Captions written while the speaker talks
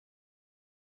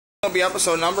Will be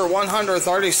episode number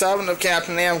 137 of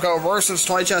Captain Namco versus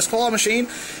Toy Chest Claw Machine,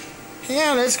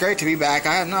 and it's great to be back.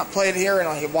 I have not played here in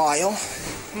a while.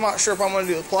 I'm not sure if I'm going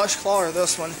to do the plush claw or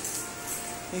this one,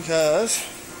 because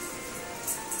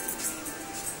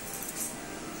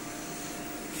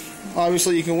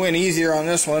obviously you can win easier on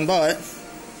this one, but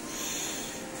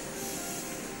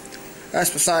that's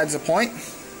besides the point.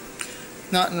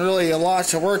 Not really a lot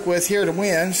to work with here to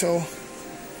win, so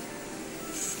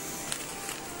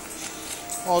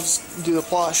I'll just do the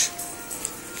plush.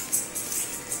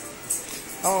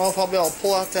 I don't know if I'll be able to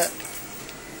pull out that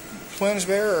twins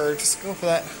bear or just go for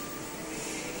that.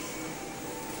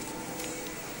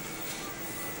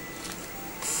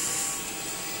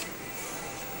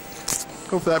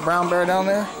 Go for that brown bear down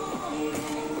there.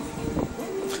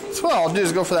 So what I'll do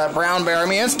is go for that brown bear. I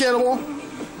mean, it's gettable,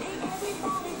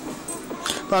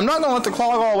 but I'm not going to let the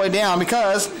claw go all the way down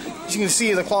because, as you can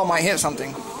see, the claw might hit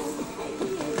something.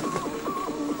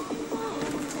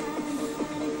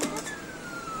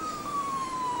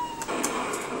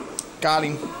 Got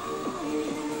him.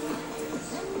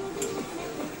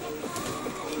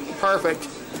 Perfect.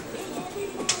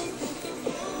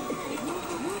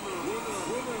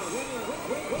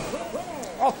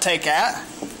 I'll take that.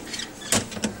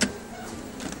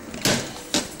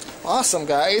 Awesome,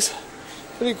 guys.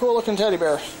 Pretty cool looking teddy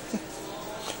bear.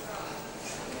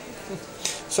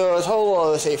 So a total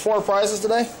of, let's see, 4 prizes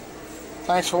today.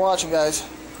 Thanks for watching, guys.